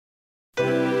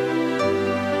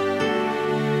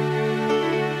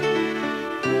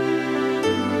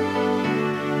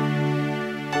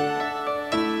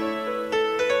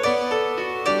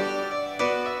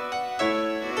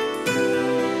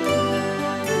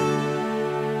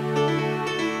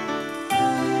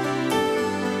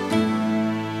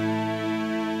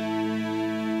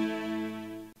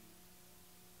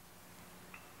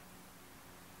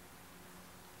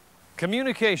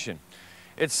Communication.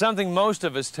 It's something most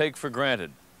of us take for granted.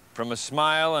 From a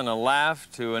smile and a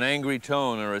laugh to an angry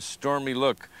tone or a stormy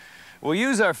look. We'll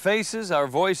use our faces, our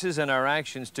voices, and our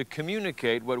actions to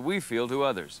communicate what we feel to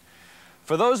others.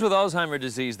 For those with Alzheimer's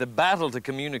disease, the battle to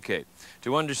communicate,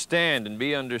 to understand and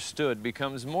be understood,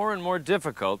 becomes more and more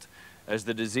difficult as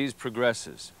the disease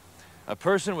progresses. A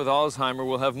person with Alzheimer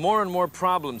will have more and more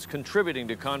problems contributing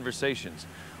to conversations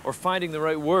or finding the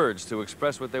right words to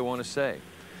express what they want to say.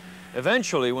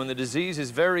 Eventually, when the disease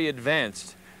is very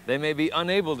advanced, they may be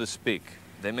unable to speak.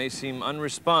 They may seem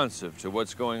unresponsive to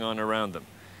what's going on around them.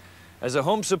 As a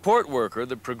home support worker,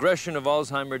 the progression of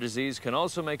Alzheimer's disease can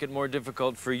also make it more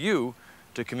difficult for you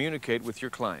to communicate with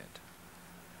your client.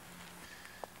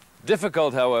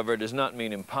 Difficult, however, does not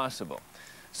mean impossible.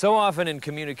 So often in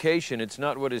communication, it's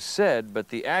not what is said, but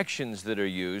the actions that are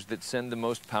used that send the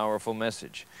most powerful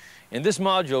message. In this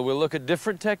module, we'll look at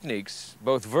different techniques,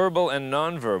 both verbal and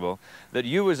nonverbal, that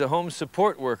you as a home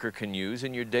support worker can use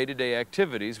in your day-to-day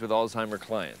activities with Alzheimer's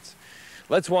clients.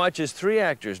 Let's watch as three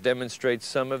actors demonstrate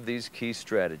some of these key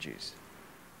strategies.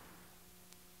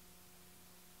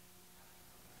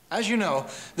 As you know,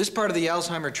 this part of the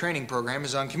Alzheimer training program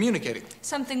is on communicating.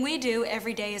 Something we do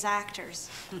every day as actors.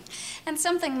 And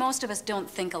something most of us don't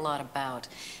think a lot about.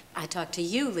 I talk to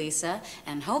you, Lisa,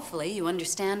 and hopefully you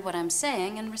understand what I'm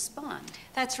saying and respond.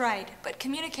 That's right, but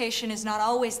communication is not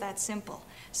always that simple.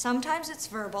 Sometimes it's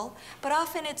verbal, but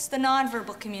often it's the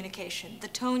nonverbal communication, the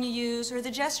tone you use or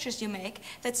the gestures you make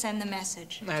that send the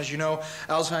message. As you know,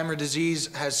 Alzheimer's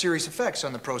disease has serious effects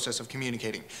on the process of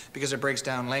communicating because it breaks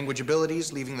down language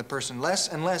abilities, leaving the person less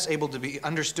and less able to be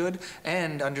understood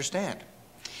and understand.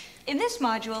 In this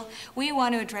module, we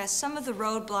want to address some of the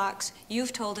roadblocks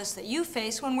you've told us that you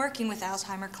face when working with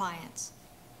Alzheimer clients.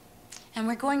 And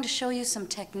we're going to show you some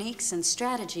techniques and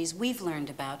strategies we've learned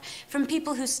about from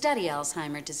people who study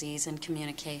Alzheimer's disease and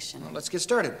communication. Well, let's get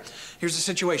started. Here's the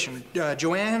situation.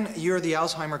 Joanne, you're the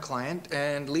Alzheimer client,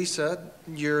 and Lisa,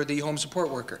 you're the home support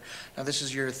worker. Now, this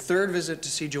is your third visit to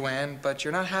see Joanne, but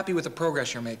you're not happy with the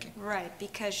progress you're making. Right,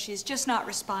 because she's just not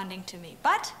responding to me.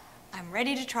 But I'm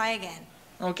ready to try again.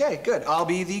 Okay, good. I'll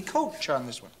be the coach on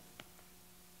this one.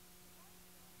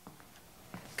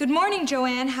 Good morning,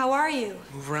 Joanne. How are you?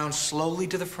 Move around slowly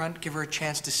to the front. Give her a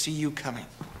chance to see you coming.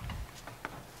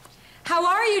 How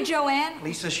are you, Joanne?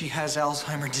 Lisa, she has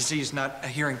Alzheimer's disease, not a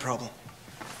hearing problem.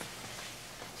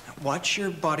 Watch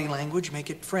your body language. Make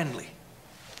it friendly.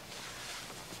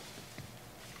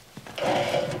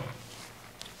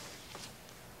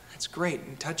 That's great.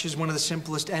 And touch is one of the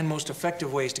simplest and most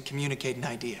effective ways to communicate an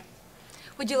idea.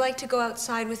 Would you like to go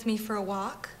outside with me for a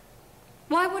walk?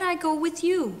 Why would I go with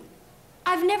you?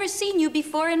 I've never seen you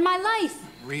before in my life.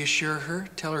 Reassure her.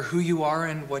 Tell her who you are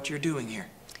and what you're doing here.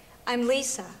 I'm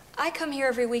Lisa. I come here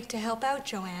every week to help out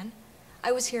Joanne.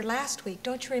 I was here last week.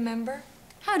 Don't you remember?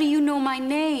 How do you know my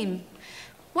name?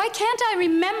 Why can't I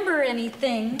remember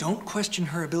anything? Don't question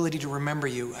her ability to remember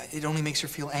you. It only makes her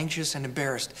feel anxious and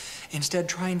embarrassed. Instead,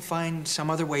 try and find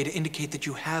some other way to indicate that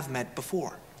you have met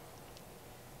before.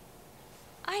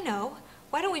 I know.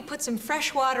 Why don't we put some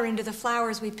fresh water into the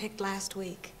flowers we picked last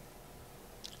week?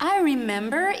 I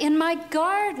remember, in my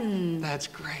garden. That's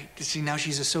great. You see, now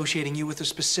she's associating you with a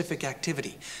specific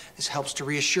activity. This helps to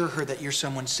reassure her that you're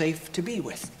someone safe to be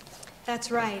with.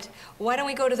 That's right. Why don't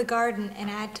we go to the garden and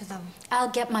add to them? I'll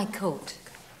get my coat.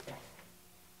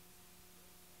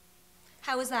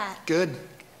 How was that? Good.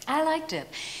 I liked it.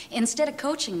 Instead of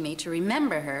coaching me to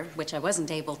remember her, which I wasn't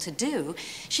able to do,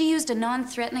 she used a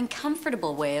non-threatening,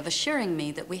 comfortable way of assuring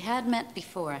me that we had met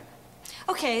before.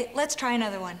 Okay, let's try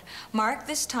another one. Mark,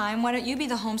 this time, why don't you be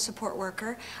the home support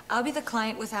worker? I'll be the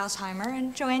client with Alzheimer,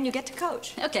 and Joanne, you get to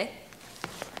coach. Okay.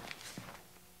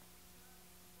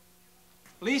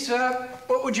 Lisa,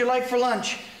 what would you like for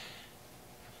lunch?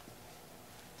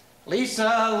 Lisa,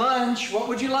 lunch, what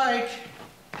would you like?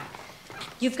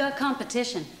 You've got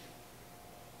competition.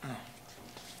 Oh.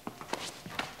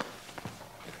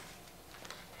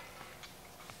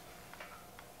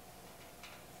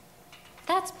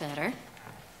 That's better.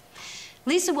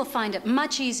 Lisa will find it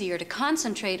much easier to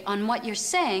concentrate on what you're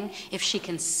saying if she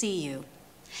can see you.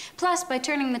 Plus, by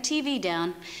turning the TV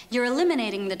down, you're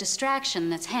eliminating the distraction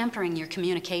that's hampering your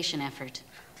communication effort.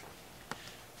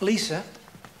 Lisa,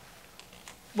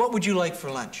 what would you like for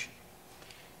lunch?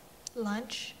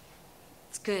 Lunch?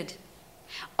 It's good.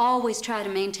 Always try to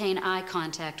maintain eye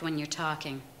contact when you're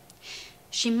talking.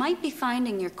 She might be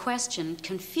finding your question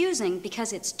confusing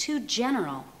because it's too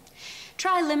general.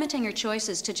 Try limiting her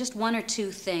choices to just one or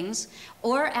two things,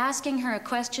 or asking her a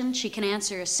question she can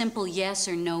answer a simple yes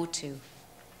or no to.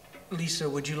 Lisa,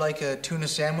 would you like a tuna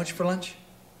sandwich for lunch?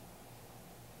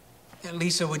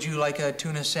 Lisa, would you like a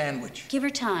tuna sandwich? Give her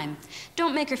time.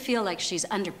 Don't make her feel like she's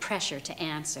under pressure to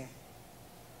answer.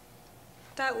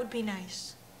 That would be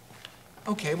nice.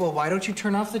 Okay, well, why don't you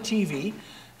turn off the TV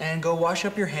and go wash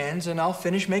up your hands, and I'll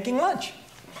finish making lunch.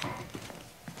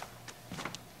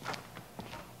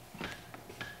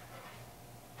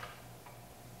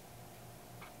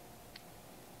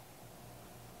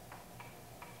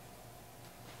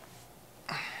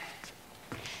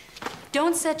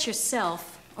 Don't set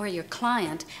yourself or your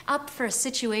client up for a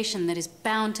situation that is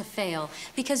bound to fail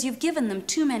because you've given them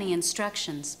too many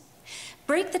instructions.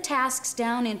 Break the tasks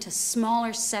down into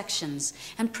smaller sections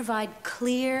and provide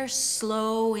clear,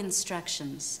 slow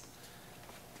instructions.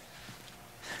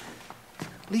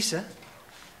 Lisa,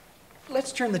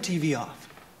 let's turn the TV off.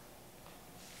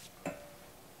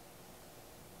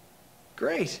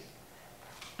 Great.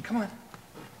 Come on.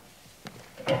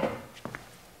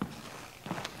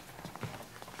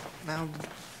 Now,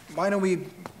 why don't we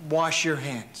wash your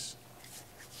hands?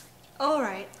 All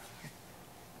right.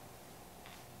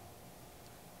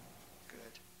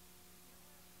 Good.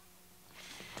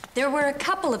 There were a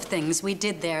couple of things we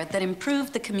did there that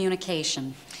improved the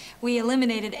communication. We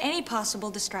eliminated any possible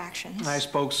distractions. I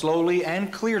spoke slowly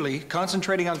and clearly,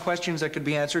 concentrating on questions that could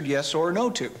be answered yes or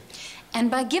no to.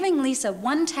 And by giving Lisa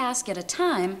one task at a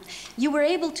time, you were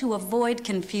able to avoid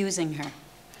confusing her.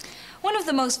 One of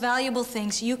the most valuable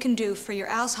things you can do for your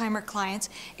Alzheimer clients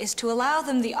is to allow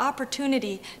them the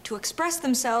opportunity to express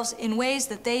themselves in ways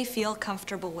that they feel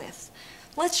comfortable with.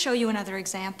 Let's show you another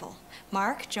example.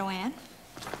 Mark, Joanne.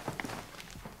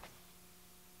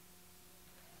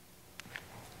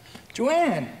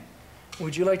 Joanne,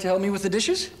 would you like to help me with the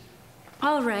dishes?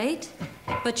 All right,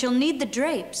 but you'll need the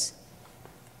drapes.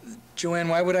 Joanne,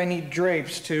 why would I need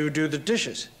drapes to do the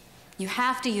dishes? You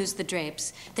have to use the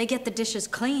drapes. They get the dishes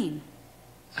clean.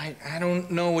 I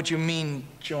don't know what you mean,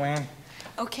 Joanne.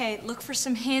 Okay, look for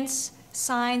some hints,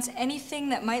 signs, anything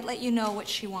that might let you know what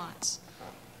she wants.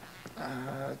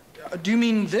 Do you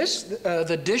mean this?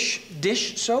 The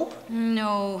dish soap?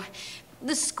 No,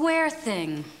 the square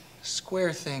thing.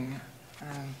 Square thing.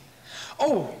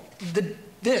 Oh, the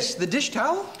dish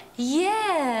towel?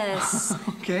 Yes.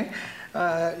 Okay.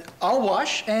 I'll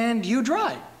wash and you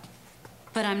dry.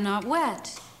 But I'm not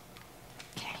wet.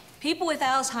 Okay. People with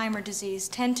Alzheimer's disease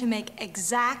tend to make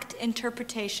exact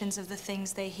interpretations of the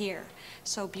things they hear,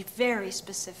 so be very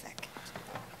specific.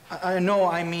 No,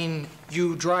 I mean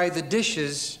you dry the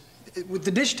dishes with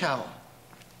the dish towel.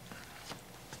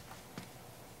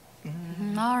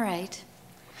 All right.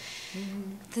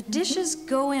 The dishes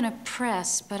go in a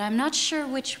press, but I'm not sure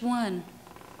which one.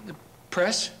 The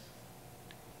press?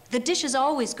 The dishes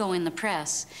always go in the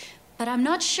press, but I'm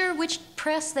not sure which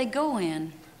press they go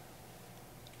in.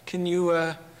 Can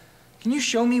you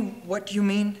show me what you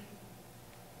mean?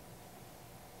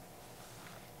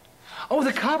 Oh,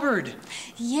 the cupboard.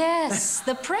 Yes,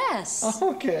 the press.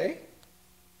 Okay.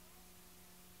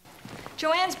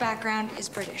 Joanne's background is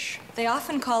British. They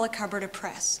often call a cupboard a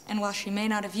press, and while she may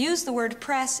not have used the word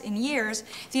press in years,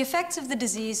 the effects of the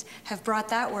disease have brought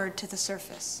that word to the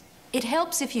surface. It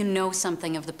helps if you know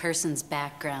something of the person's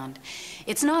background.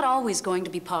 It's not always going to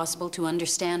be possible to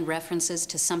understand references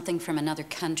to something from another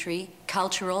country,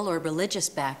 cultural or religious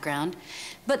background,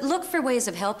 but look for ways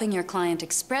of helping your client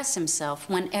express himself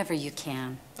whenever you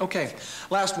can. Okay,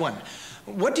 last one.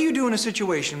 What do you do in a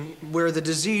situation where the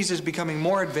disease is becoming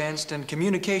more advanced and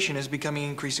communication is becoming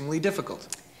increasingly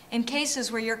difficult? In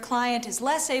cases where your client is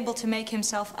less able to make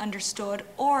himself understood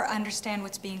or understand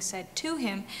what's being said to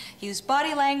him, use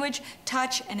body language,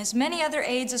 touch, and as many other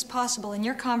aids as possible in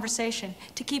your conversation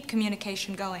to keep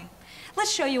communication going.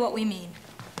 Let's show you what we mean.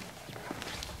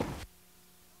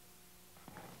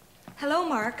 Hello,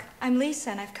 Mark. I'm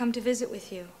Lisa, and I've come to visit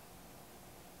with you.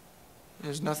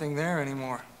 There's nothing there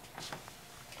anymore.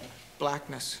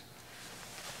 Blackness.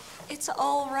 It's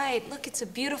all right. Look, it's a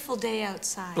beautiful day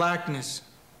outside. Blackness.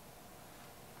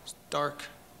 It's dark.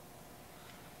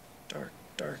 Dark,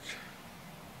 dark.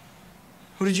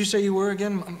 Who did you say you were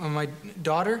again? My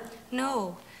daughter?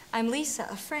 No, I'm Lisa,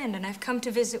 a friend, and I've come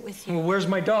to visit with you. Well, where's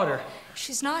my daughter?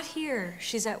 She's not here.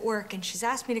 She's at work, and she's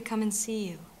asked me to come and see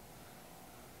you.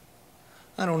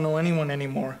 I don't know anyone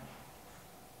anymore.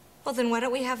 Well, then why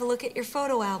don't we have a look at your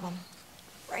photo album?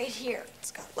 Right here.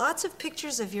 It's got lots of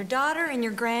pictures of your daughter and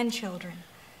your grandchildren.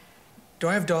 Do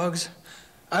I have dogs?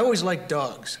 I always liked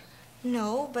dogs.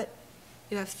 No, but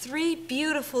you have 3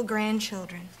 beautiful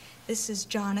grandchildren. This is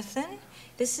Jonathan,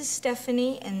 this is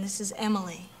Stephanie, and this is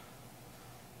Emily.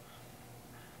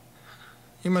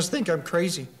 You must think I'm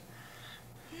crazy.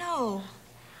 No,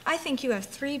 I think you have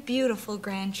 3 beautiful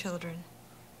grandchildren.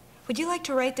 Would you like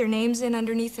to write their names in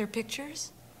underneath their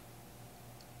pictures?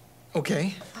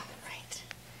 Okay. Oh, right.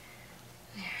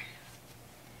 There.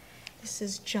 This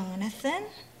is Jonathan.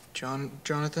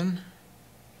 Jonathan.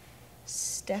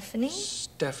 Stephanie.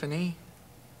 Stephanie.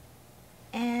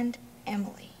 And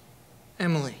Emily.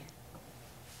 Emily.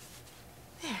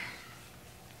 There.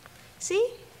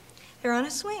 See? They're on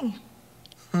a swing.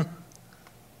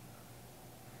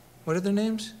 What are their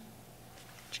names?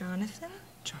 Jonathan,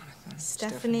 Jonathan,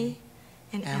 Stephanie,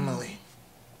 and Emily.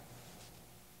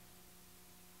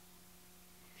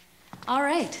 All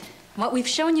right. What we've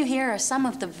shown you here are some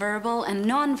of the verbal and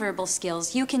nonverbal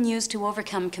skills you can use to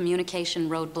overcome communication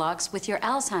roadblocks with your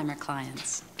Alzheimer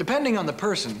clients. Depending on the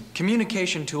person,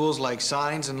 communication tools like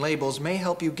signs and labels may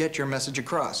help you get your message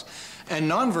across. And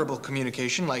nonverbal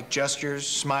communication like gestures,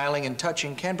 smiling, and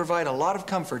touching can provide a lot of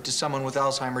comfort to someone with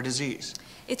Alzheimer's disease.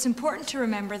 It's important to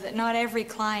remember that not every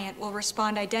client will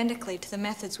respond identically to the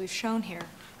methods we've shown here.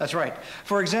 That's right.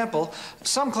 For example,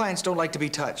 some clients don't like to be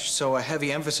touched, so a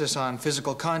heavy emphasis on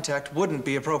physical contact wouldn't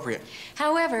be appropriate.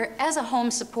 However, as a home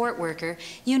support worker,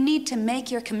 you need to make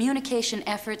your communication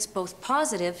efforts both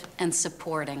positive and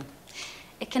supporting.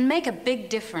 It can make a big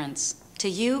difference to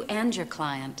you and your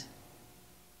client.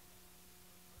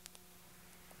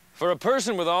 For a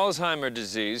person with Alzheimer's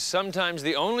disease, sometimes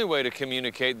the only way to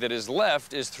communicate that is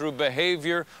left is through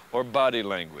behavior or body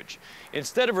language.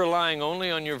 Instead of relying only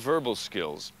on your verbal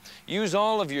skills, use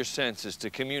all of your senses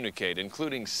to communicate,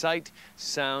 including sight,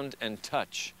 sound, and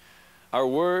touch. Our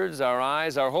words, our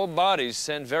eyes, our whole bodies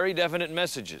send very definite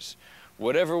messages.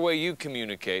 Whatever way you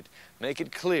communicate, make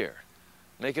it clear,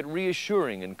 make it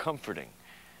reassuring and comforting,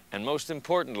 and most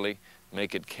importantly,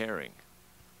 make it caring.